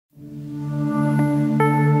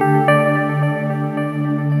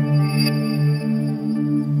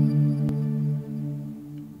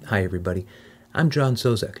everybody. I'm Jon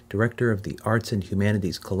Sozek, Director of the Arts and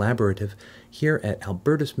Humanities Collaborative here at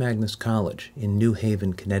Albertus Magnus College in New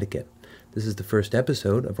Haven, Connecticut. This is the first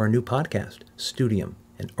episode of our new podcast, Studium,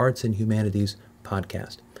 an Arts and Humanities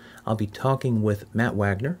podcast. I'll be talking with Matt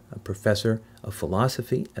Waggoner, a professor of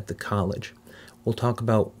philosophy at the college. We'll talk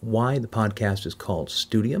about why the podcast is called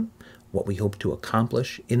Studium, what we hope to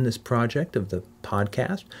accomplish in this project of the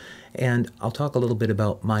podcast, and I'll talk a little bit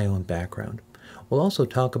about my own background. We'll also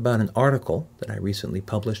talk about an article that I recently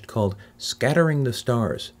published called Scattering the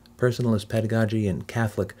Stars, Personalist Pedagogy in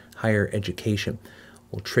Catholic Higher Education.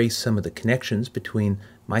 We'll trace some of the connections between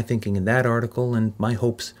my thinking in that article and my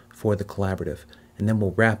hopes for the collaborative. And then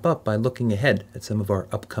we'll wrap up by looking ahead at some of our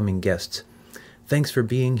upcoming guests. Thanks for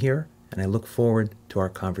being here, and I look forward to our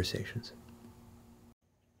conversations.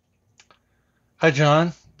 Hi,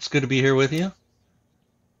 John. It's good to be here with you.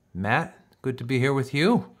 Matt, good to be here with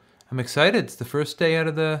you. I'm excited. It's the first day out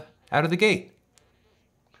of the gate.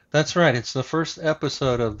 That's right. It's the first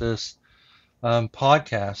episode of this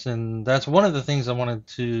podcast, and that's one of the things I wanted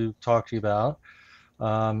to talk to you about,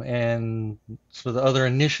 and so the other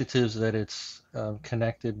initiatives that it's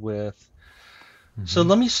connected with. So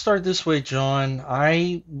let me start this way, John.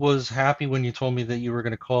 I was happy when you told me that you were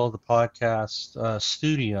going to call the podcast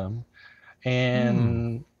Studium,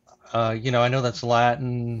 and I know that's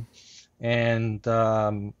Latin. And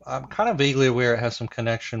I'm kind of vaguely aware it has some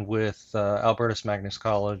connection with Albertus Magnus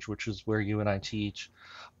College, which is where you and I teach.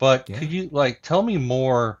 But could you tell me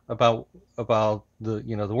more about the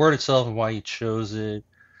the word itself and why you chose it,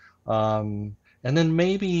 and then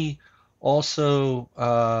maybe also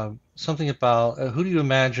something about who do you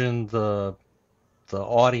imagine the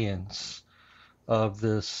audience of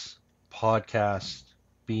this podcast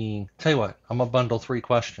being? Tell you what, I'm gonna bundle 3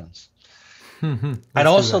 questions. I'd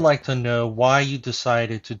also like to know why you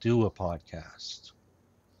decided to do a podcast.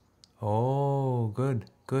 Oh, good.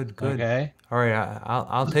 Okay. All right,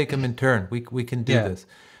 I'll take them in turn. We can do this.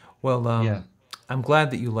 Well, I'm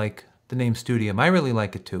glad that you like the name Studium. I really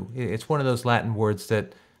like it too. It's one of those Latin words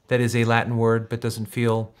that is a Latin word but doesn't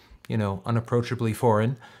feel unapproachably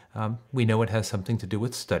foreign. We know it has something to do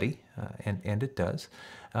with study, and it does.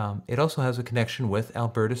 It also has a connection with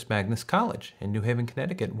Albertus Magnus College in New Haven,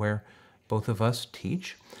 Connecticut, where both of us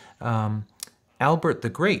teach. Albert the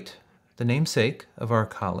Great, the namesake of our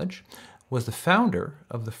college, was the founder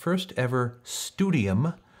of the first ever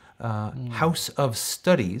Studium, house of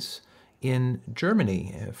studies in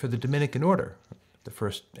Germany for the Dominican order, the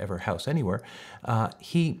first ever house anywhere.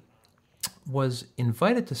 He was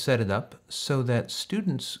invited to set it up so that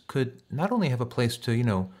students could not only have a place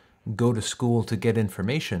to, go to school to get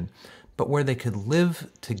information, but where they could live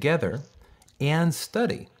together and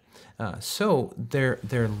study. So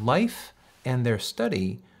their life and their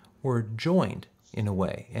study were joined in a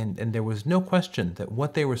way, and there was no question that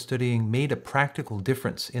what they were studying made a practical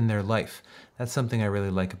difference in their life. That's something I really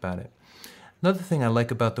like about it. Another thing I like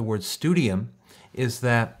about the word studium is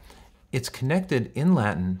that it's connected in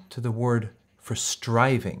Latin to the word for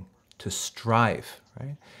striving, to strive,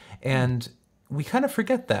 right? And we kind of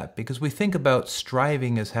forget that because we think about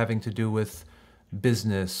striving as having to do with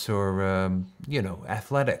business or,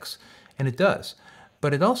 athletics, and it does.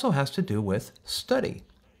 But it also has to do with study.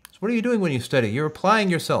 So what are you doing when you study? You're applying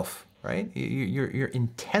yourself, right? You're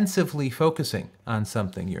intensively focusing on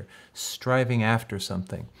something. You're striving after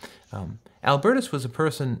something. Albertus was a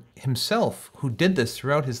person himself who did this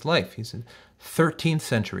throughout his life. He's in 13th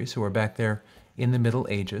century, so we're back there in the Middle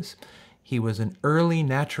Ages. He was an early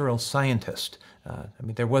natural scientist.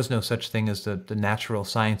 There was no such thing as the natural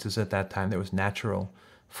sciences at that time. There was natural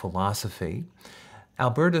philosophy.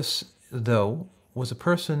 Albertus, though, was a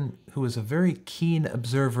person who was a very keen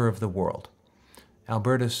observer of the world.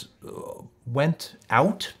 Albertus went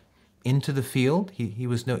out into the field. He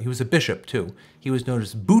was a bishop, too. He was known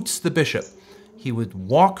as Boots the Bishop. He would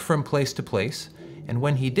walk from place to place, and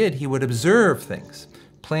when he did, he would observe things,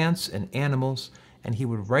 plants and animals, and he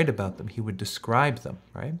would write about them. He would describe them,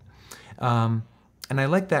 right? And I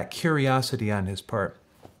like that curiosity on his part.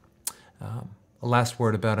 A last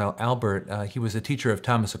word about Albert. He was a teacher of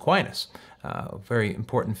Thomas Aquinas, a very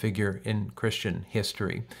important figure in Christian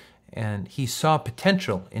history. And he saw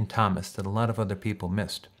potential in Thomas that a lot of other people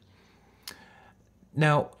missed.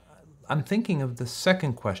 Now, I'm thinking of the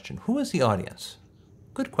second question. Who is the audience?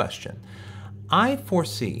 Good question. I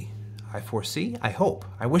hope,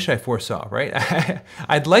 I wish I foresaw, right?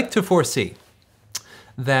 I'd like to foresee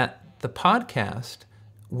that the podcast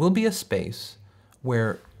will be a space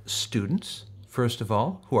where students, first of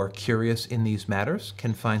all, who are curious in these matters,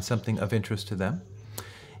 can find something of interest to them.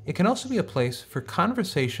 It can also be a place for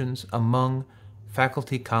conversations among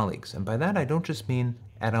faculty colleagues, and by that I don't just mean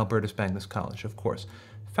at Albertus Magnus College, of course,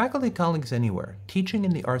 faculty colleagues anywhere teaching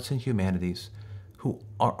in the arts and humanities who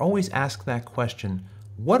are always asked that question,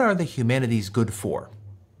 what are the humanities good for?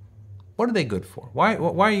 What are they good for? Why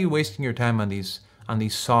are you wasting your time on these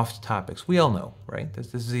soft topics? We all know, right?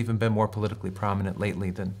 This has even been more politically prominent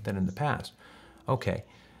lately than in the past. Okay,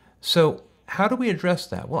 so how do we address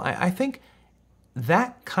that? Well, I think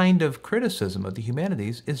that kind of criticism of the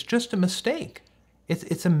humanities is just a mistake.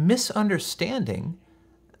 It's a misunderstanding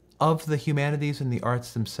of the humanities and the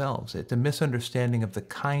arts themselves. It's a misunderstanding of the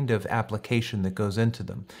kind of application that goes into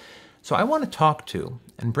them. So I want to talk to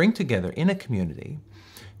and bring together in a community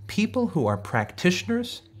people who are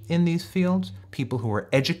practitioners in these fields, people who are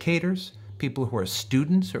educators, people who are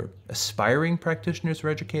students or aspiring practitioners or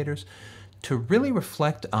educators, to really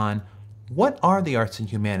reflect on what are the arts and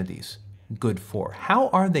humanities good for? How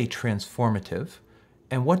are they transformative?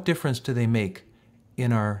 And what difference do they make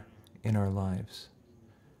in our lives?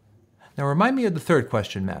 Now remind me of the third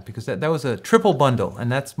question, Matt, because that was a triple bundle,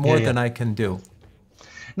 and that's more than I can do.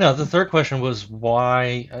 No, the third question was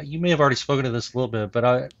why, you may have already spoken to this a little bit,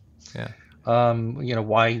 but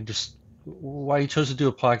why you chose to do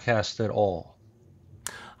a podcast at all.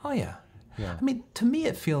 Oh, yeah. I mean, to me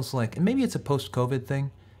it feels like, and maybe it's a post-COVID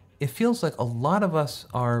thing, it feels like a lot of us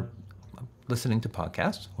are listening to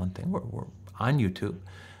podcasts, one thing, we're on YouTube.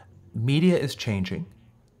 Media is changing.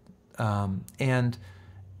 And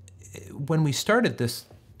when we started this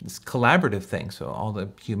collaborative thing, so all the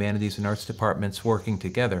humanities and arts departments working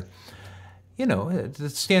together, the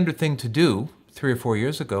standard thing to do 3 or 4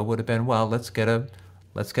 years ago would have been, well, let's get a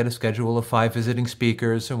schedule of 5 visiting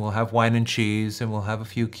speakers, and we'll have wine and cheese, and we'll have a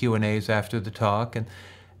few Q&As after the talk, and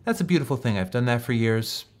that's a beautiful thing. I've done that for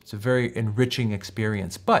years. It's a very enriching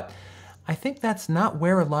experience. But I think that's not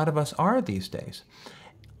where a lot of us are these days.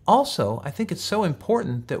 Also, I think it's so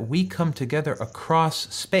important that we come together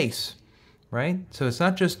across space, right? So it's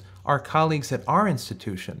not just our colleagues at our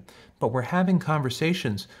institution, but we're having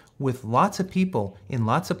conversations with lots of people in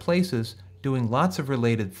lots of places doing lots of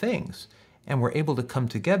related things. And we're able to come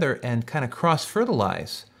together and kind of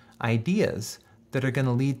cross-fertilize ideas that are going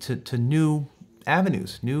to lead to new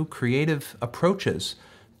avenues, new creative approaches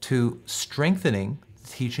to strengthening the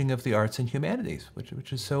teaching of the arts and humanities,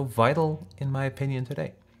 which is so vital, in my opinion,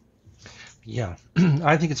 today. Yeah,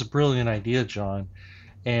 I think it's a brilliant idea, John.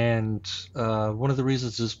 And one of the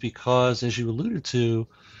reasons is because, as you alluded to,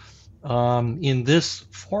 in this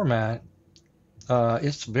format,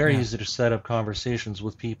 it's very easy to set up conversations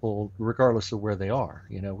with people regardless of where they are.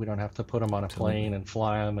 We don't have to put them on a plane and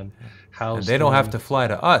fly them and house and they don't have to fly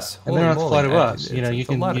to us. And they don't have to fly to us. You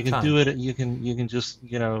can do it. You can just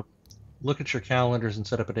look at your calendars and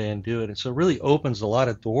set up a day and do it. And so it really opens a lot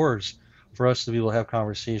of doors for us to be able to have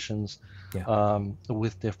conversations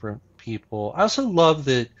with different people. I also love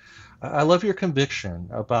that. I love your conviction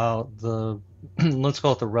about the let's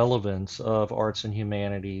call it the relevance of arts and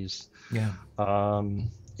humanities. Yeah.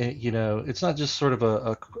 It's not just sort of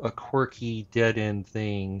a quirky dead end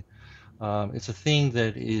thing. It's a thing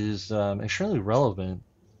that is extremely relevant,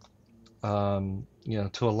 to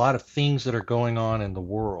a lot of things that are going on in the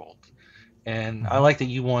world. And I like that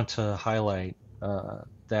you want to highlight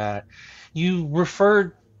that. You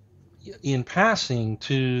referred in passing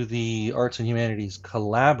to the Arts and Humanities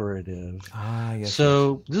Collaborative. Yes.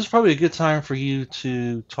 So this is probably a good time for you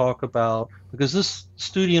to talk about, because this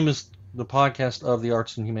Studium is the podcast of the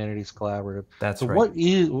Arts and Humanities Collaborative. That's right.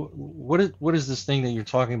 What is this thing that you're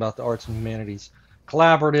talking about, the Arts and Humanities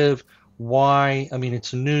Collaborative? Why? I mean,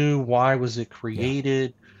 it's new. Why was it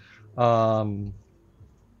created? Let's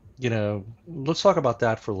talk about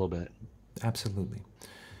that for a little bit. Absolutely.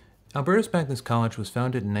 Albertus Magnus College was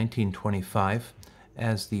founded in 1925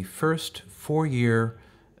 as the first 4-year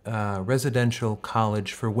residential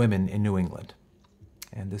college for women in New England.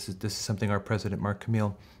 And this is something our president, Mark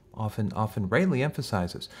Camille, often rightly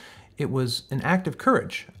emphasizes. It was an act of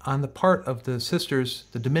courage on the part of the sisters,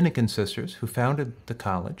 the Dominican sisters who founded the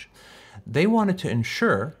college. They wanted to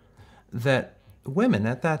ensure that women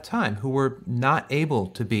at that time who were not able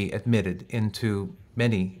to be admitted into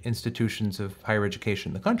many institutions of higher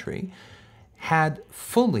education in the country had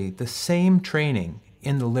fully the same training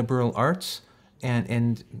in the liberal arts and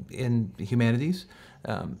in the humanities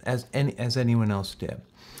as anyone else did.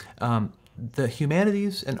 The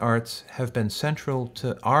humanities and arts have been central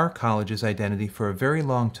to our college's identity for a very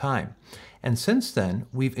long time. And since then,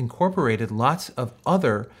 we've incorporated lots of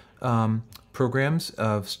other programs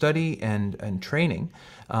of study and training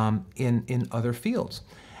in other fields.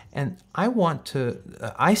 And I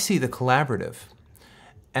see the collaborative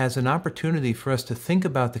as an opportunity for us to think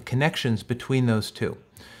about the connections between those two.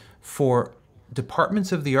 For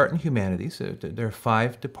departments of the art and humanities, there are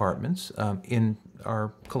 5 departments in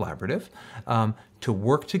our collaborative, to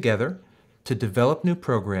work together to develop new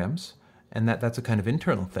programs, and that's a kind of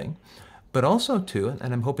internal thing, but also to,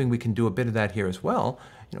 and I'm hoping we can do a bit of that here as well,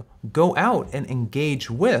 go out and engage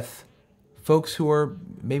with folks who are,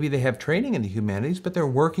 maybe they have training in the humanities, but they're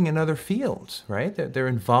working in other fields, right? They're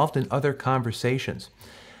involved in other conversations.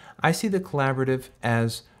 I see the collaborative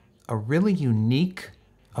as a really unique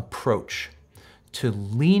approach to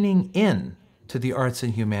leaning in to the arts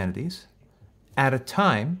and humanities at a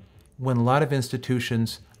time when a lot of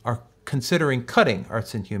institutions are considering cutting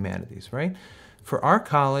arts and humanities, right? For our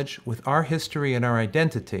college, with our history and our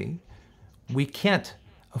identity, we can't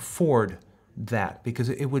afford that because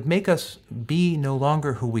it would make us be no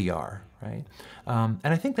longer who we are, right? And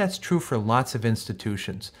I think that's true for lots of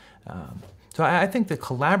institutions. So I think the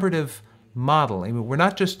collaborative model, I mean, we're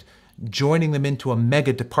not just joining them into a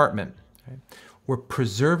mega department, right? We're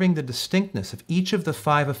preserving the distinctness of each of the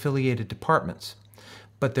 5 affiliated departments,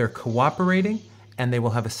 but they're cooperating and they will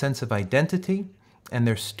have a sense of identity, and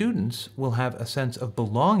their students will have a sense of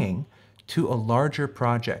belonging to a larger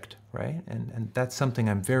project, right? And that's something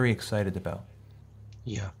I'm very excited about.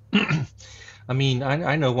 Yeah. I mean,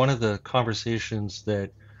 I know one of the conversations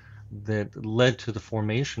that led to the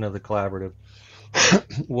formation of the collaborative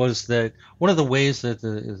was that one of the ways that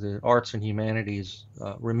the arts and humanities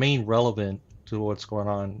remain relevant to what's going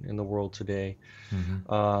on in the world today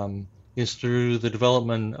is through the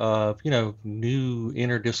development of, new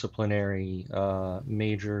interdisciplinary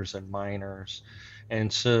majors and minors.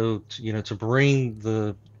 And so, to bring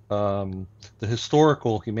the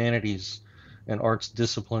historical humanities and arts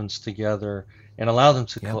disciplines together and allow them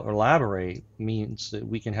to collaborate means that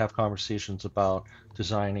we can have conversations about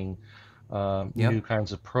designing new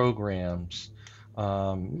kinds of programs.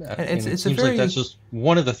 And it seems like that's just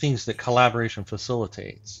one of the things that collaboration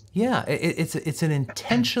facilitates. Yeah, it's an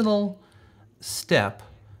intentional step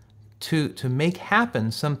to make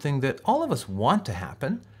happen something that all of us want to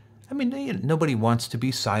happen. I mean, nobody wants to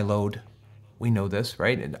be siloed. We know this,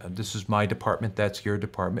 right? And this is my department, that's your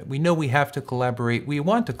department. We know we have to collaborate, we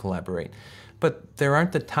want to collaborate, but there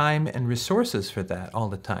aren't the time and resources for that all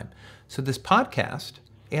the time. So this podcast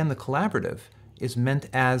and the collaborative is meant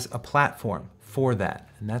as a platform for that,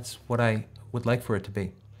 and that's what I would like for it to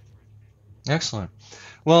be. Excellent.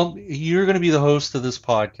 Well, you're going to be the host of this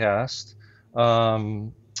podcast,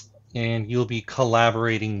 and you'll be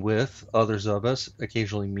collaborating with others of us,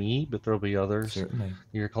 occasionally me, but there'll be others. Certainly.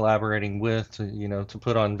 You're collaborating with to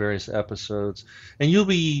put on various episodes, and you'll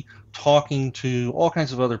be talking to all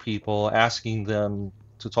kinds of other people, asking them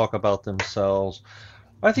to talk about themselves.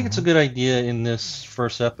 I think it's a good idea in this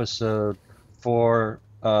first episode for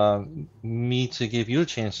me to give you a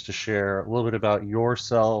chance to share a little bit about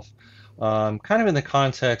yourself, kind of in the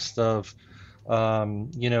context of,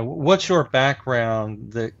 what's your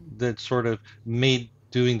background that sort of made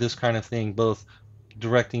doing this kind of thing, both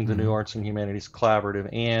directing the New Arts and Humanities Collaborative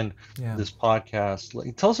and this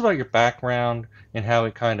podcast. Tell us about your background and how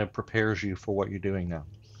it kind of prepares you for what you're doing now.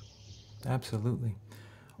 Absolutely.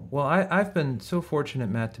 Well, I've been so fortunate,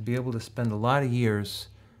 Matt, to be able to spend a lot of years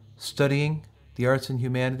studying the arts and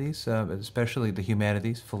humanities, especially the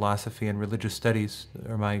humanities. Philosophy and religious studies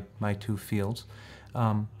are my 2 fields.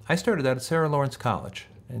 I started out at Sarah Lawrence College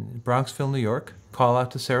in Bronxville, New York. Call out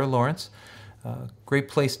to Sarah Lawrence. Great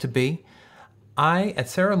place to be. I, at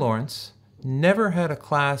Sarah Lawrence, never had a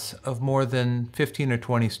class of more than 15 or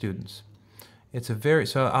 20 students.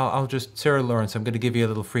 So I'll just, Sarah Lawrence, I'm going to give you a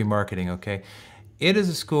little free marketing, okay? It is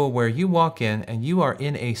a school where you walk in and you are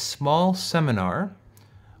in a small seminar,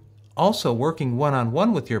 also working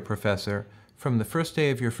one-on-one with your professor from the first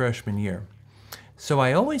day of your freshman year. So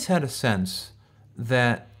I always had a sense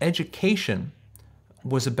that education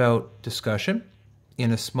was about discussion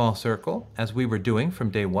in a small circle, as we were doing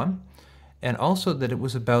from day one, and also that it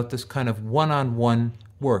was about this kind of one-on-one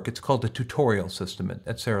work. It's called the tutorial system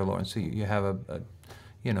at Sarah Lawrence. So you have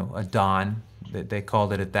a don, they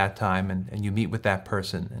called it at that time, and you meet with that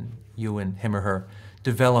person, and you and him or her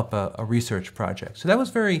develop a research project. So that was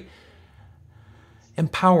very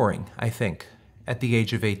empowering, I think, at the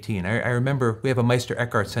age of 18. I remember we have a Meister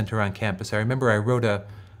Eckhart Center on campus. I remember I wrote a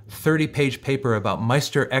 30-page paper about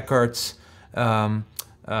Meister Eckhart's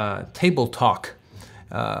table talk.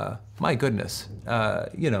 My goodness,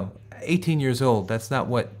 18 years old, that's not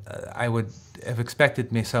what I would have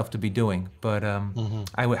expected myself to be doing, but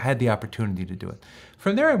had the opportunity to do it.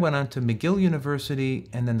 From there, I went on to McGill University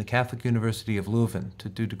and then the Catholic University of Leuven to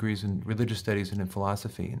do degrees in religious studies and in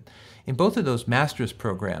philosophy. And in both of those master's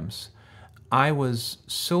programs, I was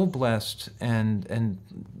so blessed and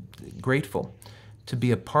grateful to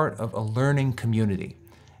be a part of a learning community.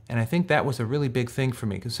 And I think that was a really big thing for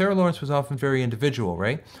me, because Sarah Lawrence was often very individual,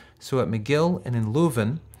 right? So at McGill and in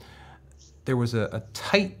Leuven, there was a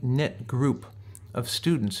tight-knit group of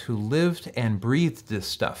students who lived and breathed this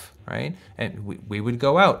stuff, right? And we would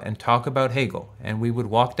go out and talk about Hegel, and we would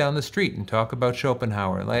walk down the street and talk about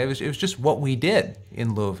Schopenhauer. Like, it was just what we did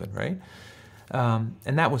in Leuven, right?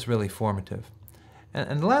 And that was really formative.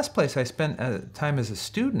 And the last place I spent time as a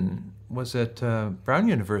student was at Brown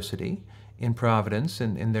University in Providence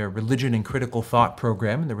in their Religion and Critical Thought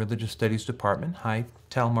program in the Religious Studies Department. Hi,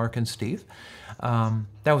 Tal, Mark, and Steve.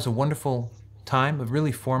 That was a wonderful time, a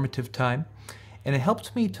really formative time. And it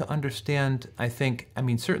helped me to understand,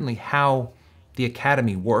 certainly how the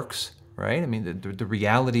academy works, right? I mean, the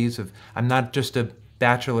realities of, I'm not just a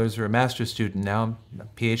bachelor's or a master's student now, I'm a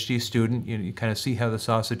PhD student. You kind of see how the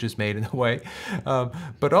sausage is made in a way.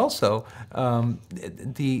 But also,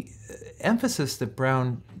 the emphasis that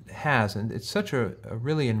Brown has, and it's such a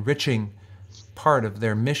really enriching part of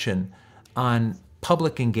their mission on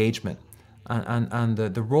public engagement, on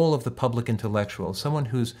the role of the public intellectual, someone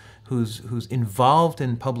who's involved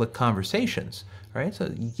in public conversations, right?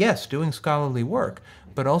 So yes, doing scholarly work,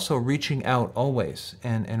 but also reaching out always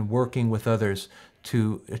and working with others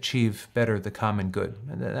to achieve better the common good.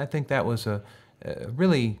 And I think that was a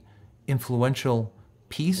really influential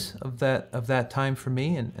piece of that time for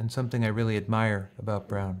me, and something I really admire about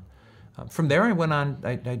Brown. From there, I went on.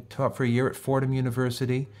 I taught for a year at Fordham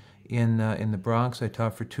University in the Bronx. I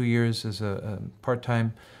taught for 2 years as a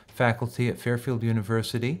part-time faculty at Fairfield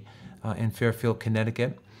University in Fairfield,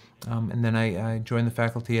 Connecticut, and then I joined the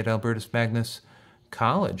faculty at Albertus Magnus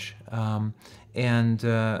College. And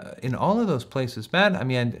in all of those places, Matt,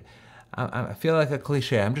 I feel like a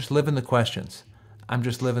cliche. I'm just living the questions. I'm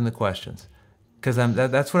just living the questions. Because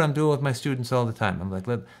that's what I'm doing with my students all the time. I'm like,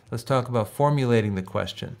 let's talk about formulating the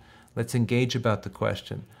question. Let's engage about the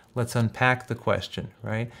question. Let's unpack the question,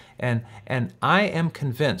 right? And I am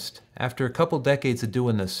convinced, after a couple decades of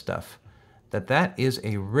doing this stuff, that is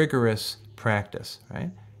a rigorous practice, right?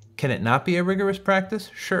 Can it not be a rigorous practice?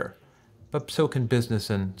 Sure. But so can business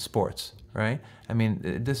and sports, right? I mean,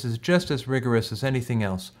 this is just as rigorous as anything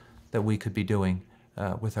else that we could be doing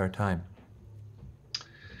with our time.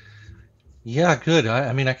 Yeah, good.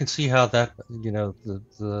 I can see how that,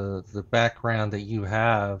 the background that you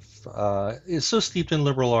have is so steeped in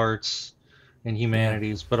liberal arts and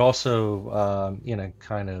humanities, but also in a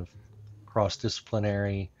kind of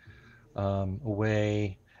cross-disciplinary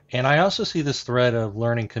way. And I also see this thread of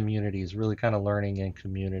learning communities, really kind of learning in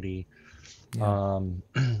community. Yeah.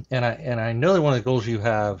 And I know that one of the goals you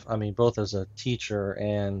have, both as a teacher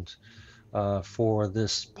and for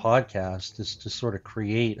this podcast, is to sort of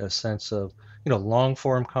create a sense of, long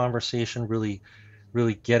form conversation, really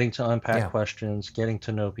getting to unpack questions, getting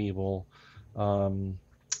to know people.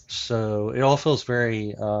 So it all feels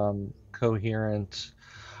very coherent.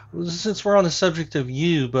 Since we're on the subject of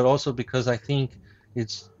you, but also because I think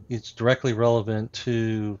it's directly relevant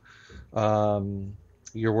to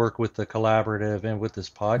your work with the collaborative and with this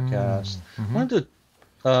podcast. I wanted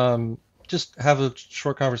to just have a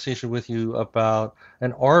short conversation with you about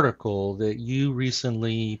an article that you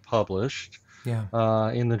recently published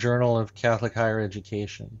in the Journal of Catholic Higher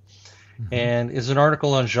Education. And is an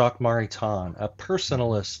article on Jacques Maritain, a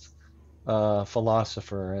personalist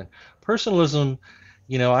philosopher. And personalism,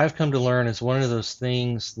 I've come to learn, is one of those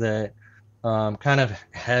things that kind of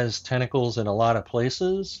has tentacles in a lot of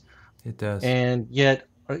places. It does. And yet,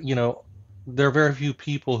 there are very few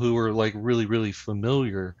people who are like really, really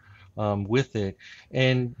familiar with it.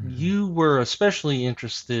 And you were especially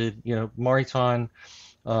interested, Maritain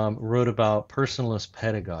wrote about personalist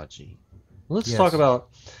pedagogy. Let's talk about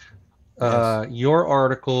your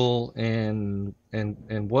article and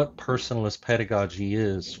what personalist pedagogy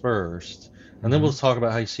is first, and then we'll talk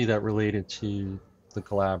about how you see that related to the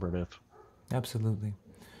collaborative. Absolutely.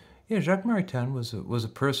 Yeah, Jacques Maritain was a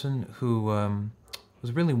person who was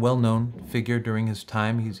a really well-known figure during his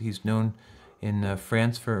time. He's known in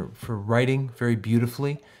France for writing very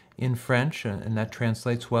beautifully in French, and that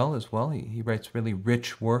translates well as well. He writes really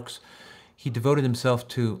rich works. He devoted himself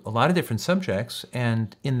to a lot of different subjects,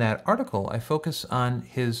 and in that article, I focus on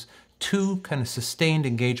his two kind of sustained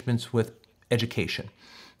engagements with education.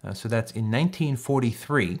 So that's in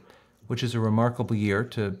 1943, which is a remarkable year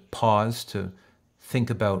to pause to think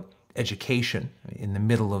about education in the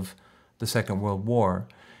middle of the Second World War.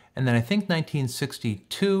 And then I think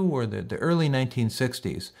 1962 or the early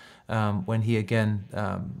 1960s, when he again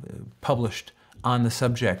published on the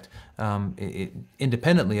subject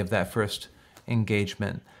independently of that first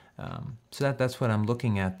engagement. So that's what I'm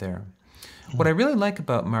looking at there. What I really like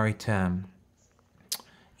about Maritain,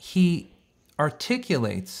 he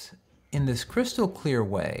articulates in this crystal clear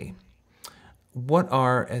way what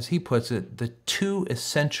are, as he puts it, the two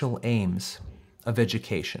essential aims of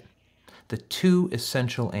education. The two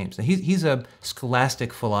essential aims. Now, he's a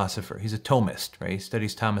scholastic philosopher. He's a Thomist, right? He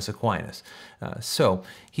studies Thomas Aquinas. So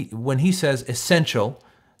when he says essential,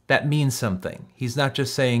 that means something. He's not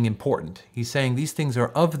just saying important. He's saying these things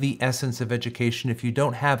are of the essence of education. If you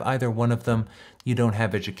don't have either one of them, you don't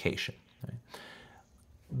have education. Right?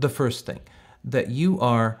 The first thing, that you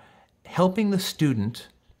are helping the student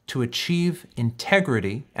to achieve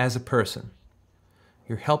integrity as a person.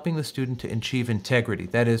 You're helping the student to achieve integrity.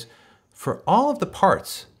 That is, for all of the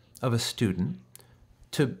parts of a student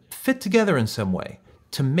to fit together in some way,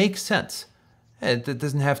 to make sense. It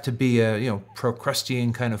doesn't have to be a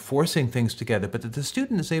Procrustean kind of forcing things together, but that the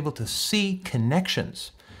student is able to see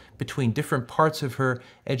connections between different parts of her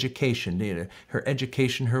education,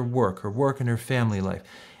 her work and her family life.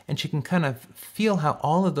 And she can kind of feel how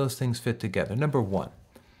all of those things fit together, number one.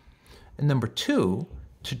 And number two,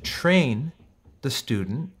 to train the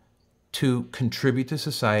student to contribute to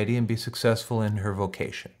society and be successful in her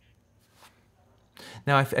vocation.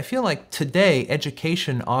 Now, I feel like today,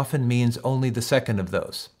 education often means only the second of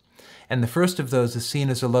those. And the first of those is seen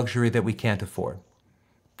as a luxury that we can't afford.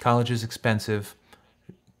 College is expensive,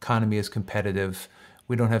 economy is competitive,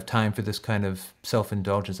 we don't have time for this kind of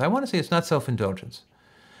self-indulgence. I want to say it's not self-indulgence.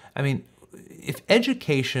 I mean, if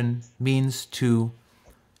education means to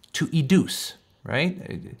educe,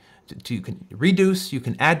 right? You can reduce, you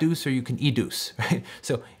can adduce, or you can educe, right?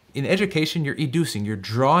 So in education, you're educing, you're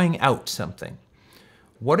drawing out something.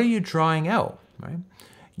 What are you drawing out, right?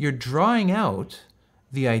 You're drawing out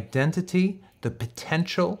the identity, the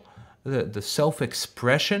potential, the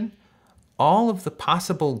self-expression, all of the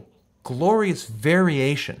possible glorious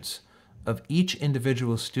variations of each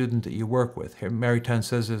individual student that you work with. Here, Maritain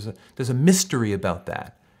says there's a mystery about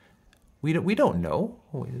that. We don't know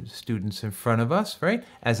students in front of us, right?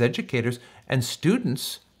 As educators and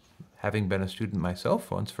students, having been a student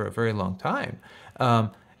myself once for a very long time,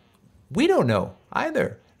 we don't know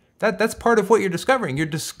either. That's part of what you're discovering. You're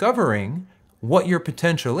discovering what your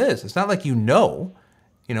potential is. It's not like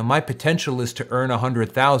my potential is to earn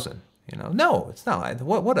 100,000. No, it's not.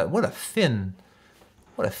 What a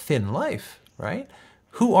thin life, right?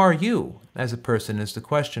 Who are you as a person is the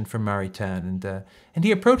question from Maritain, and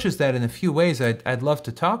he approaches that in a few ways I'd love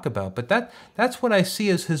to talk about. But that's what I see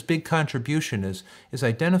as his big contribution is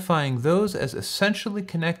identifying those as essentially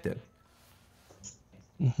connected.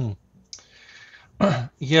 Mm-hmm.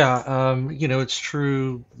 Yeah, it's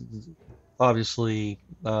true. Obviously,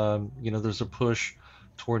 there's a push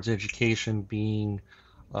towards education being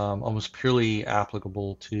almost purely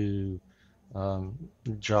applicable to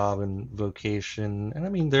job and vocation. And I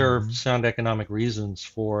mean, there are sound economic reasons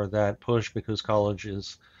for that push because college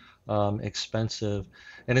is expensive.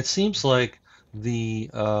 And it seems like the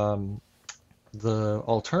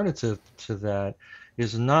alternative to that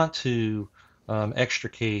is not to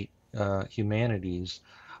extricate humanities,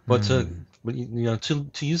 but to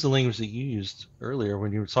use the language that you used earlier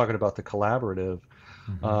when you were talking about the collaborative,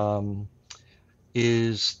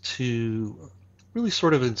 is to really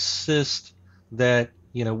sort of insist that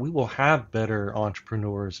we will have better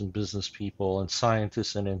entrepreneurs and business people and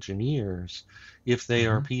scientists and engineers if they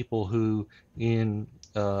are people who in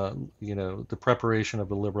the preparation of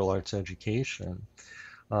a liberal arts education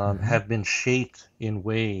have been shaped in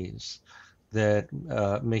ways that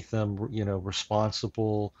make them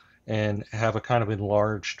responsible and have a kind of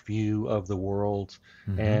enlarged view of the world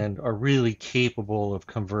and are really capable of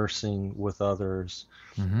conversing with others.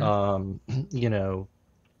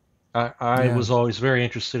 I was always very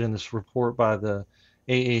interested in this report by the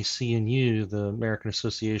AAC&U, the American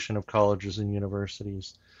Association of Colleges and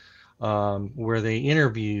Universities, where they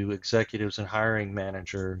interview executives and hiring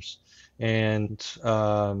managers. And,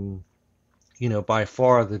 by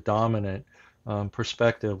far the dominant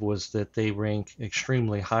perspective was that they rank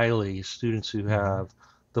extremely highly students who have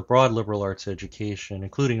the broad liberal arts education,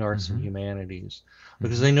 including arts and humanities,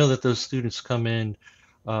 because they know that those students come in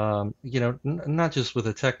not just with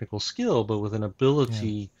a technical skill, but with an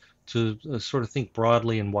ability to sort of think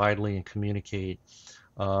broadly and widely and communicate.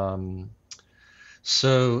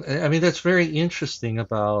 So, I mean, that's very interesting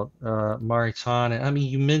about Maritain. I mean,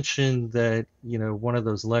 you mentioned that, one of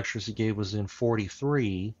those lectures he gave was in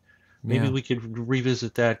 43. Maybe Yeah, we could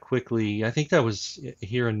revisit that quickly. I think that was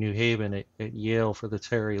here in New Haven at Yale for the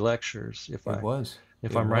Terry lectures, it was.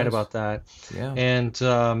 if It I'm right was. about that. Yeah. And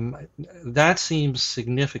that seems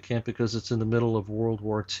significant because it's in the middle of World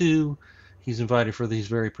War II. He's invited for these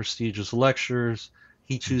very prestigious lectures.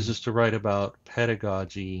 He Hmm. chooses to write about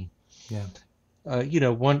pedagogy. Yeah.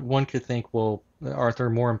 One could think, well, aren't there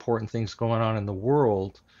more important things going on in the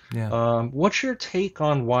world? Yeah. What's your take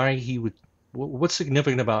on why he would? What's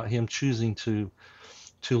significant about him choosing to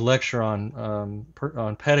lecture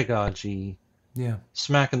on pedagogy Yeah.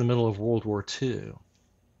 smack in the middle of World War II?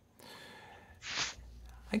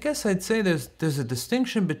 I guess I'd say there's a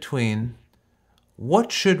distinction between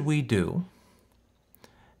what should we do,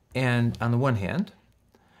 and on the one hand,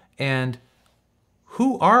 and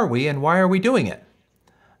who are we and why are we doing it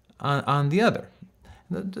on the other.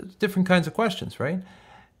 Different kinds of questions, right?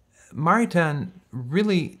 Maritain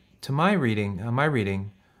really, to my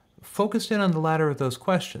reading, focused in on the latter of those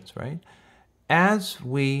questions, right? As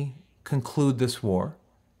we conclude this war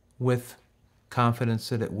with confidence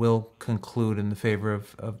that it will conclude in the favor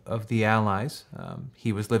of the Allies.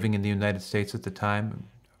 He was living in the United States at the time,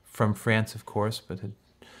 from France, of course, but had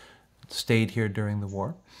stayed here during the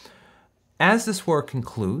war. As this war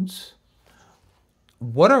concludes,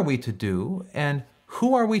 what are we to do and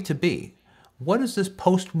who are we to be? What is this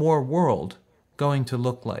post-war world going to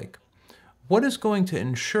look like? What is going to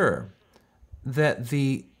ensure that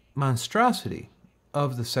the monstrosity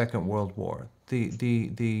of the Second World War,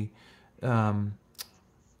 the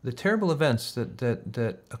terrible events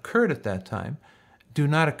that occurred at that time, do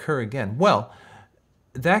not occur again? Well,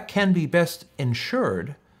 that can be best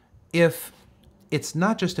ensured if it's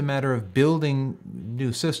not just a matter of building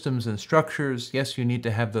new systems and structures. Yes, you need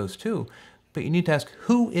to have those too, but you need to ask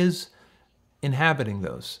who is inhabiting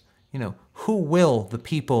those. Who will the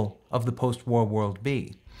people of the post-war world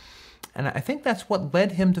be? And I think that's what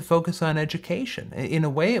led him to focus on education. In a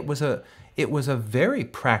way, it was a very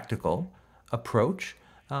practical approach,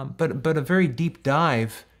 but a very deep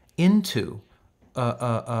dive into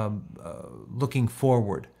looking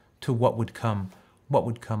forward to what would come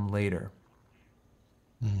later.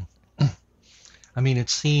 Mm. I mean, it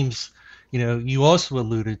seems, you also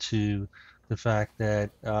alluded to the fact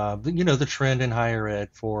that, the trend in higher ed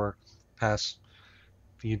for past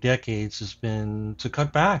few decades has been to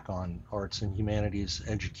cut back on arts and humanities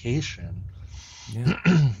education. Yeah,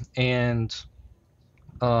 and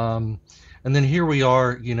um, and then here we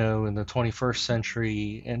are, in the 21st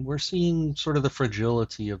century, and we're seeing sort of the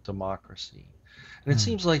fragility of democracy. And it mm.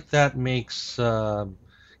 seems like that makes,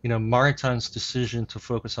 Maritain's decision to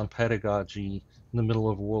focus on pedagogy in the middle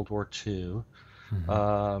of World War II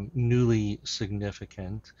Hmm. newly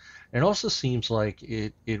significant. And it also seems like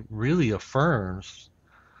it really affirms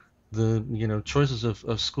the choices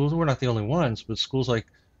of schools. We're not the only ones, but schools like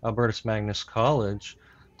Albertus Magnus College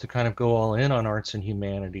to kind of go all in on arts and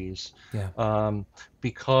humanities, Yeah, um,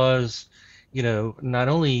 because not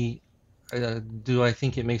only do I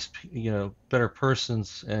think it makes better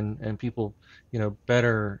persons and people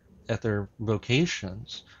better at their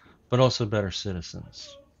vocations, but also better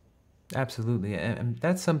citizens. absolutely. And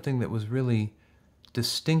that's something that was really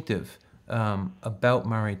distinctive about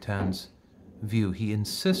Maritain's view. He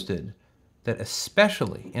insisted that,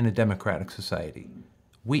 especially in a democratic society,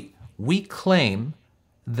 we claim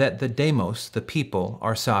that the demos, the people,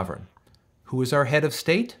 are sovereign. Who is our head of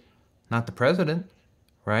state? Not the president,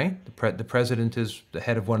 right? The president is the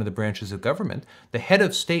head of one of the branches of government. The head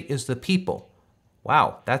of state is the people.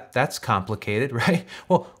 Wow, that's complicated, right?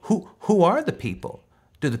 Well, who are the people?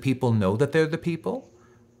 Do the people know that they're the people?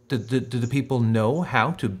 Do the people know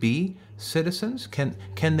how to be citizens?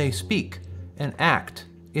 Can they speak and act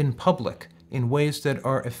in public in ways that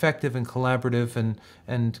are effective and collaborative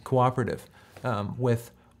and cooperative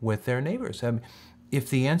with their neighbors? I mean, if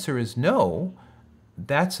the answer is no,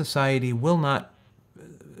 that society will not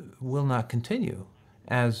continue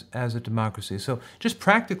as a democracy. So, just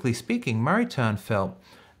practically speaking, Maritain felt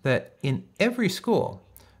that in every school,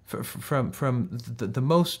 from the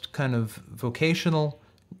most kind of vocational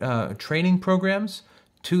training programs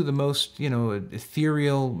to the most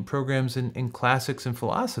ethereal programs in classics and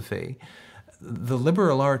philosophy, the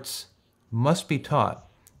liberal arts must be taught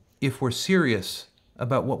if we're serious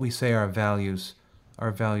about what we say our values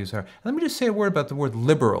are. Let me just say a word about the word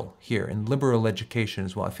liberal here and liberal education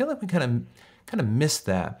as well. I feel like we kind of miss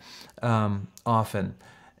that often.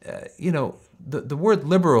 you know, the word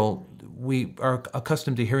liberal, we are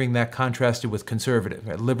accustomed to hearing that contrasted with conservative,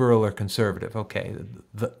 right? Liberal or conservative. Okay,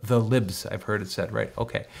 the libs, I've heard it said, right?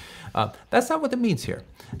 Okay, that's not what it means here.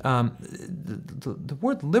 The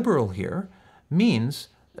word liberal here means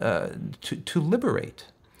to liberate,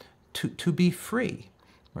 to be free,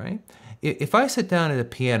 right? If I sit down at a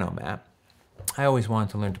piano, Matt, I always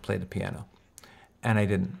wanted to learn to play the piano, and I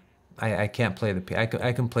didn't. I can't play the piano.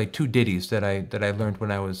 I can play two ditties that I learned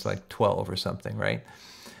when I was like 12 or something, right?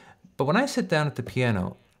 But when I sit down at the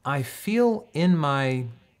piano, I feel in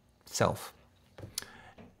myself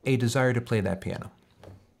a desire to play that piano.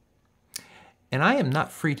 And I am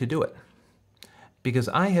not free to do it because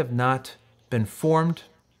I have not been formed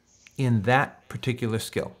in that particular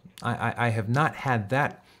skill. I have not had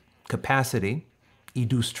that capacity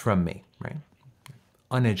educed from me, right?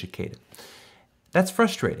 Uneducated. That's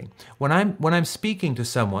frustrating. When I'm speaking to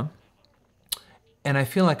someone and I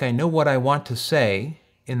feel like I know what I want to say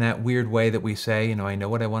in that weird way that we say, you know, I know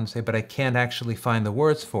what I want to say, but I can't actually find the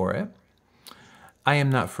words for it, I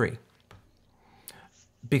am not free.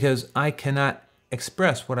 Because I cannot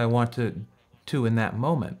express what I want to in that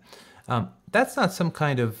moment. That's not some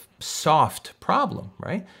kind of soft problem,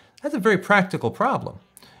 right? That's a very practical problem.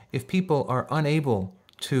 If people are unable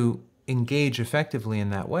to engage effectively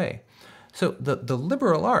in that way. So the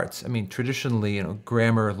liberal arts, I mean, traditionally, you know,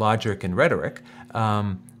 grammar, logic, and rhetoric,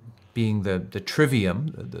 being the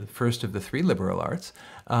trivium, the first of the three liberal arts,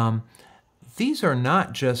 these are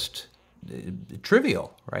not just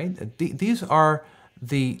trivial, right? These are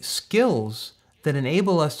the skills that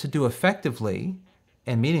enable us to do effectively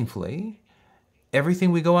and meaningfully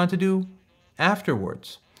everything we go on to do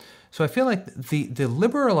afterwards. So I feel like the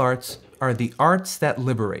liberal arts are the arts that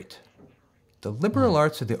liberate. The liberal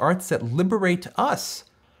arts are the arts that liberate us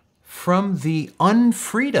from the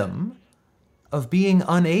unfreedom of being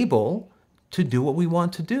unable to do what we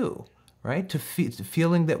want to do, right? To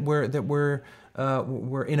feeling that we're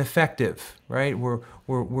ineffective, right?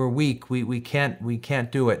 We're weak. We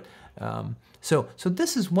can't do it. So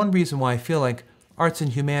this is one reason why I feel like arts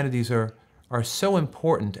and humanities are so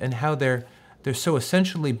important, and how they're so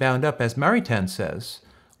essentially bound up, as Maritain says,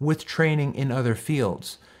 with training in other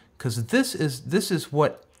fields. Because this is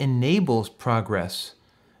what enables progress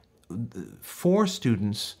for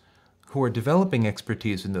students who are developing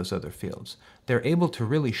expertise in those other fields. They're able to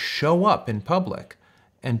really show up in public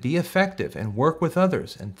and be effective and work with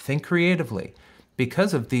others and think creatively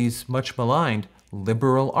because of these much maligned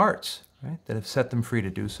liberal arts, right, that have set them free to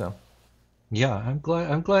do so. Yeah, I'm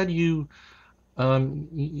glad you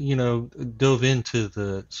you know, dove into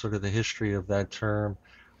the sort of the history of that term.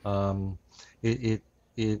 Um, it, it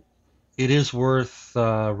it it is worth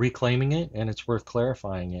reclaiming it, and it's worth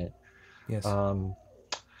clarifying it. Yes. Um,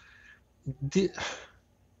 the,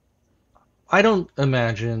 I don't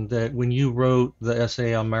imagine that when you wrote the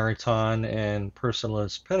essay on Maritain and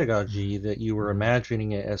personalist pedagogy that you were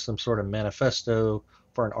imagining it as some sort of manifesto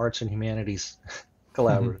for an arts and humanities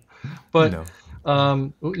collaborative. But No.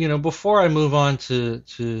 you know, before I move on to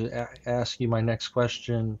ask you my next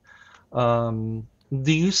question,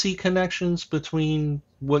 do you see connections between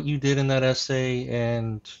what you did in that essay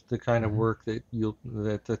and the kind of work that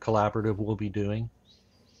the collaborative will be doing?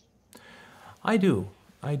 I do.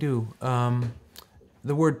 I do.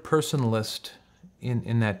 The word personalist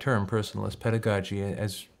in that term, personalist pedagogy,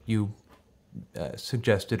 as you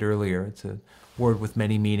suggested earlier, it's a word with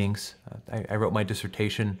many meanings. I wrote my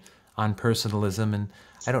dissertation on personalism, and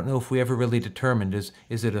I don't know if we ever really determined,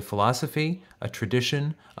 is it a philosophy, a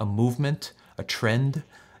tradition, a movement, a trend,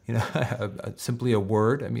 you know, simply a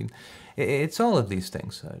word? I mean, it's all of these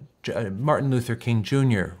things. Martin Luther King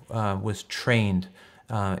Jr. Was trained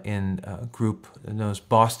in a group known as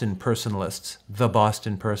Boston Personalists, the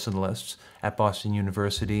Boston Personalists, at Boston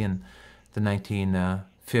University in the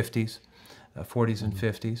 1950s, 40s and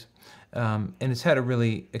 50s. And it's had a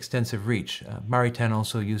really extensive reach. Maritain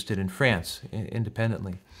also used it in France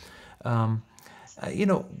independently. You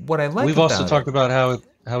know, what I like We've also about it, talked about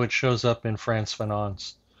how it shows up in Frantz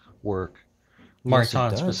Fanon's work, yes, it Maritain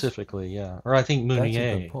does. specifically, yeah, or I think That's a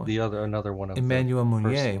good Meunier, point. the other another one of the Emmanuel Mounier,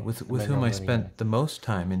 personal, with whom Emmanuel I Meunier. spent the most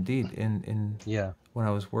time, indeed, in Yeah, when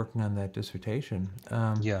I was working on that dissertation.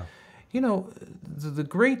 yeah, You know, the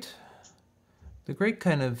great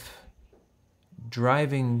kind of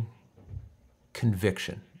driving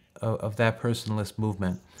conviction of that personalist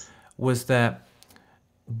movement was that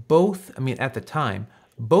both, I mean, at the time,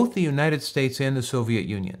 both the United States and the Soviet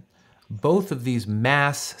Union, both of these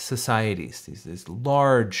mass societies, these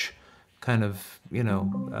large kind of, you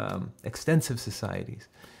know, extensive societies,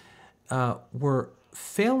 were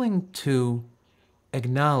failing to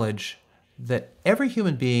acknowledge that every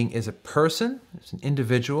human being is a person, is an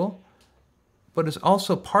individual, but is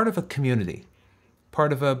also part of a community,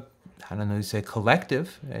 part of a, I don't know, you say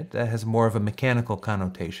collective, right? That has more of a mechanical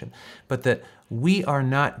connotation, but that we are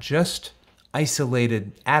not just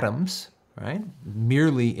isolated atoms, right?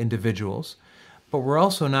 Merely individuals, but we're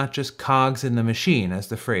also not just cogs in the machine, as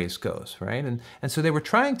the phrase goes, right? And so they were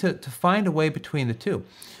trying to find a way between the two.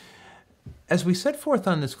 As we set forth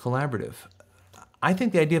on this collaborative, I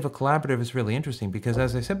think the idea of a collaborative is really interesting because,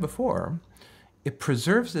 as I said before, it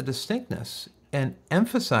preserves the distinctness and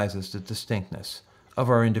emphasizes the distinctness of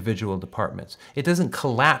our individual departments. It doesn't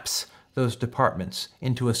collapse those departments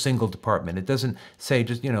into a single department. It doesn't say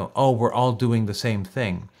just, oh, we're all doing the same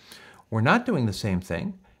thing. We're not doing the same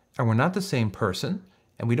thing, and we're not the same person,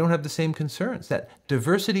 and we don't have the same concerns. That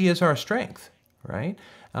diversity is our strength, right?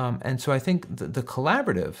 And so I think the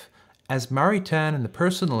collaborative, as Maritain and the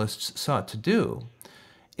personalists sought to do,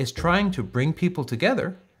 is trying to bring people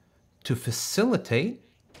together to facilitate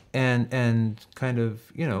and kind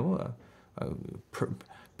of,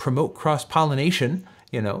 promote cross-pollination,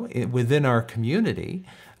 within our community,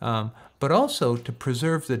 but also to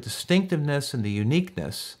preserve the distinctiveness and the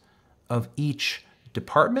uniqueness of each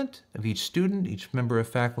department, of each student, each member of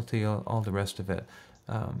faculty, all the rest of it.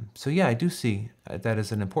 So yeah, I do see that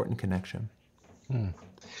as an important connection.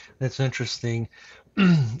 That's interesting.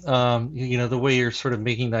 The way you're sort of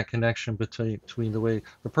making that connection between the way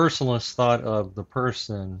the personalist thought of the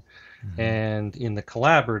person, and in the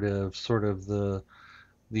collaborative, sort of the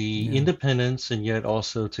independence and yet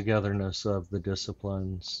also togetherness of the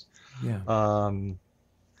disciplines. Yeah.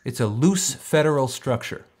 It's a loose federal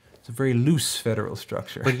structure. It's a very loose federal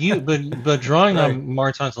structure. But drawing on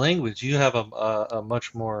Martin's language, you have a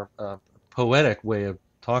much more poetic way of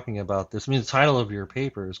talking about this. I mean, the title of your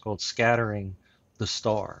paper is called "Scattering the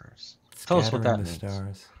Stars." Tell us what that means.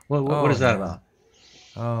 Stars. What is that about?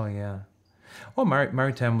 Oh yeah. Well,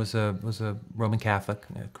 Maritain was a Roman Catholic,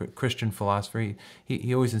 Christian philosopher.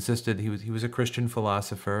 He always insisted he was a Christian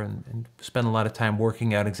philosopher and spent a lot of time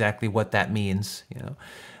working out exactly what that means.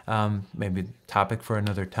 Maybe a topic for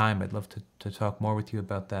another time. I'd love to talk more with you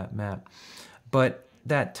about that, Matt. But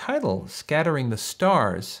that title, "Scattering the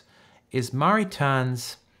Stars," is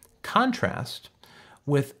Maritain's contrast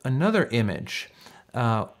with another image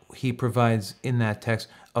he provides in that text,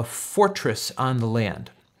 a fortress on the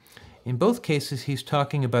land. In both cases, he's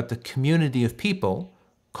talking about the community of people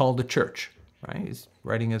called the church, right? He's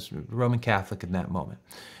writing as Roman Catholic in that moment.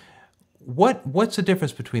 What's the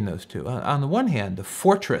difference between those two? On the one hand, the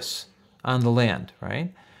fortress on the land,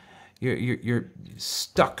 right? You're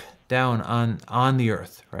stuck down on the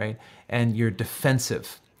earth, right? And you're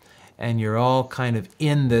defensive, and you're all kind of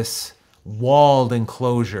in this walled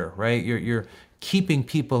enclosure, right? You're keeping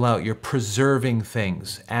people out. You're preserving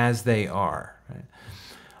things as they are, right?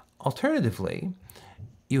 Alternatively,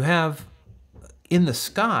 you have in the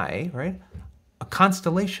sky, right, a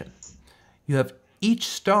constellation. You have each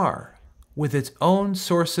star with its own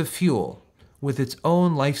source of fuel, with its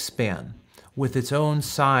own lifespan, with its own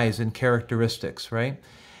size and characteristics, right?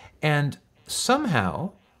 And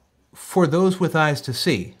somehow, for those with eyes to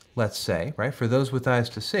see, let's say, right, for those with eyes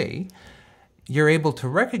to see, you're able to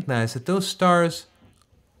recognize that those stars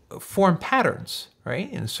form patterns,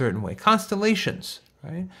 right, in a certain way, constellations,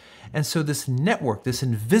 right? And so this network, this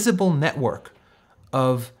invisible network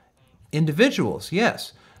of individuals,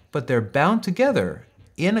 yes, but they're bound together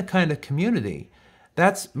in a kind of community.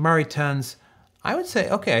 That's Maritain's, I would say,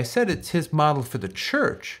 okay, I said it's his model for the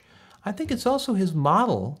church. I think it's also his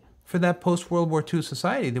model for that post-World War II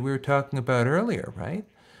society that we were talking about earlier, right?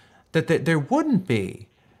 That there wouldn't be,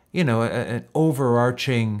 an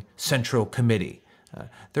overarching central committee.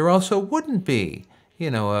 There also wouldn't be,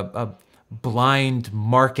 a blind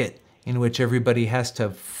market in which everybody has to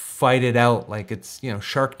fight it out like it's,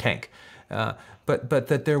 Shark Tank. But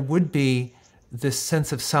that there would be this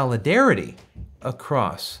sense of solidarity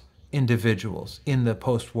across individuals in the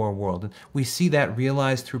post-war world. And we see that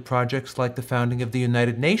realized through projects like the founding of the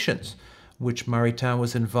United Nations, which Maritain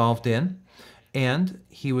was involved in. And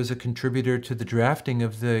he was a contributor to the drafting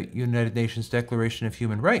of the United Nations Declaration of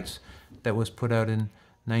Human Rights that was put out in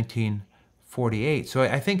 1948. So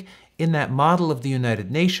I think in that model of the United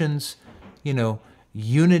Nations,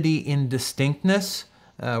 unity in distinctness,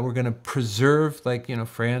 we're going to preserve, like,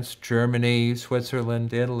 France, Germany,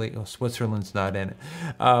 Switzerland, Italy. Oh, Switzerland's not in it.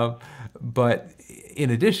 But in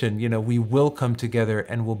addition, we will come together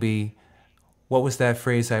and we'll be, what was that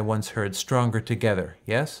phrase I once heard? Stronger together,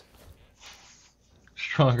 yes?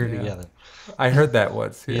 Stronger together. I heard that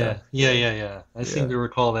once. Yeah. I seem to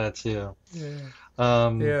recall that too.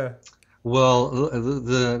 Yeah. Well,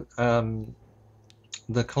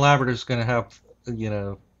 the collaborative is going to have, you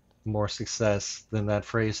know, more success than that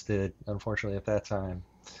phrase did, unfortunately, at that time.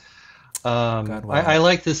 God I willing.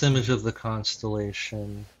 like this image of the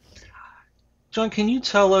constellation. John, can you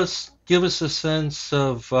tell us, give us a sense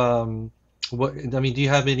of what, I mean, do you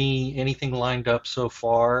have anything lined up so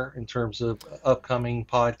far in terms of upcoming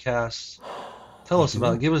podcasts? Tell We us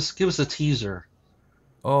about it. do. Give us a teaser.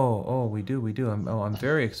 We do. I'm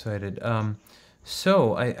very excited.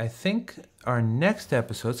 So I think our next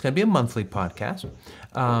episode is going to be a monthly podcast.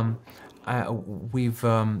 Um, I, we've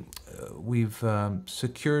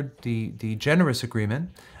secured the generous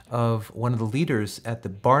agreement of one of the leaders at the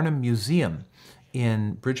Barnum Museum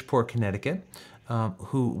in Bridgeport, Connecticut,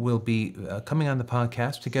 who will be coming on the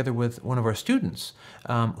podcast together with one of our students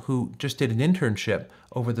who just did an internship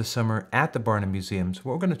over the summer at the Barnum Museum. So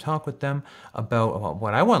we're going to talk with them about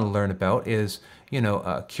what I want to learn about is,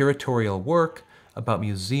 curatorial work, about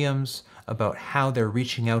museums, about how they're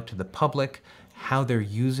reaching out to the public, how they're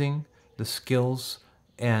using the skills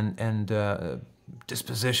and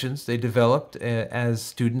dispositions they developed as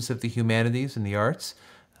students of the humanities and the arts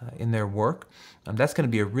in their work. That's going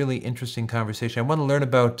to be a really interesting conversation. I want to learn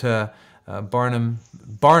about Barnum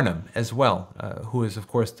as well, who is, of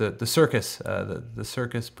course, the circus the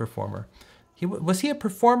circus performer. Was he a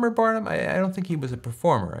performer, Barnum? I don't think he was a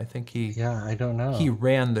performer. I think Yeah, I don't he know.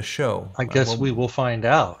 ran the show. I guess we will find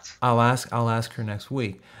out. I'll ask her next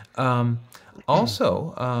week. Um,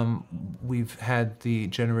 Also, we've had the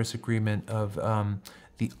generous agreement of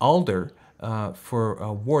the Alder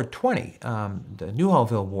for Ward 20, the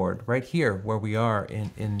Newhallville Ward, right here where we are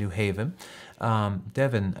in New Haven.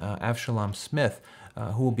 Devin Avshalom Smith,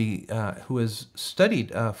 who has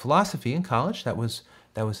studied philosophy in college. That was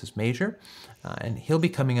his major, and he'll be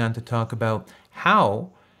coming on to talk about how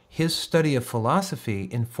his study of philosophy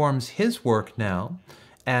informs his work now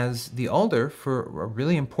as the alder for a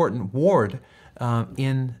really important ward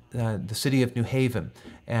in the city of New Haven,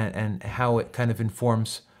 and how it kind of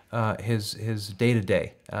informs his day to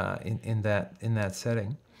day in that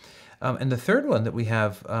setting. And the third one that we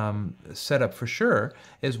have set up for sure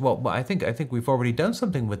is, well, I think we've already done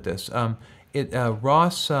something with this.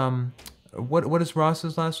 Ross. What is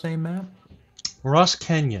Ross's last name, Matt? Ross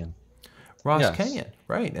Kenyon. Ross Yes. Kenyon,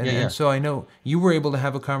 right? And Yeah, and yeah. so I know you were able to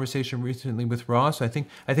have a conversation recently with Ross. I think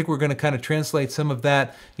we're going to kind of translate some of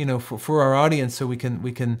that, for our audience, so we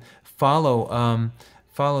can follow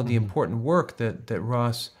the Hmm. important work that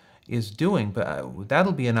Ross is doing. But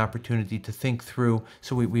that'll be an opportunity to think through.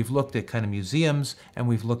 So we've looked at kind of museums and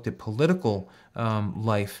we've looked at political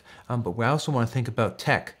life, but we also want to think about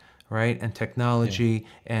tech, right? And Yeah. technology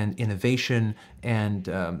and innovation and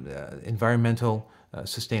environmental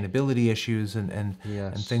sustainability issues and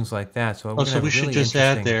Yes. things like that. So we're Oh, going to so have we a should really just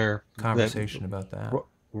add interesting there that conversation about that. Yeah.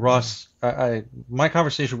 Ross, my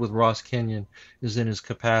conversation with Ross Kenyon is in his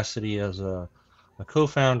capacity as a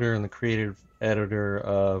co-founder and the creative editor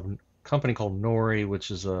of a company called Nori, which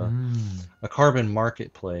is Mm. a carbon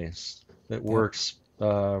marketplace that Yep. works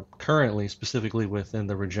currently specifically within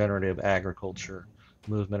the regenerative agriculture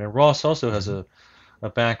movement. And Ross also has Hmm. a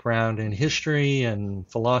background in history and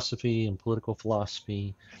philosophy and political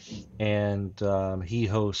philosophy, and he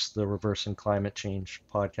hosts the Reversing Climate Change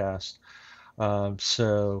podcast.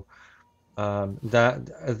 So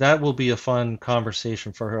that will be a fun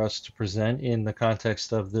conversation for us to present in the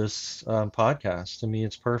context of this podcast. To me,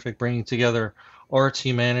 it's perfect, bringing together arts,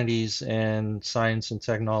 humanities, and science and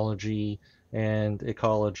technology and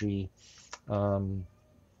ecology. Um,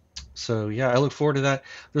 so yeah, I look forward to that.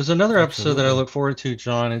 There's another episode that I Absolutely. look forward to,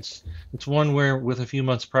 John. It's one where, with a few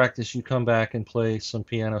months practice, you come back and play some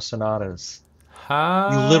piano sonatas. You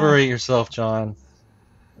Ha. liberate yourself, John.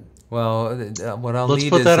 Well, what I'll Let's need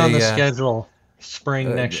put is that on the a. schedule.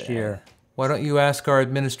 Spring Uh, next year. why don't you ask our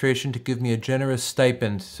administration to give me a generous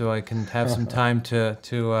stipend so I can have some time to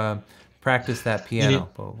practice that You need piano?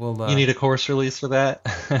 But we'll you need a course release for that?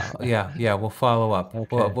 yeah, we'll follow up. We'll,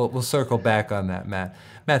 Okay. we'll we'll circle back on that, Matt.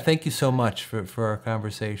 Matt, thank you so much for our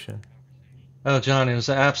conversation. Oh, John, it was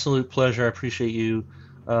an absolute pleasure. I appreciate you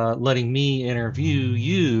letting me interview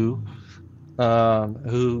you,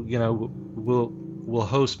 who, will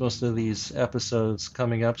host most of these episodes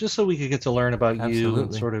coming up, just so we could get to learn about you and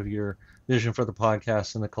Absolutely. sort of your vision for the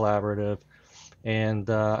podcast and the collaborative. And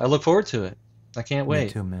I look forward to it. I can't Me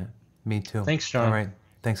wait. too, Matt. Me too. Thanks, All John. right.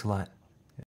 Thanks a lot.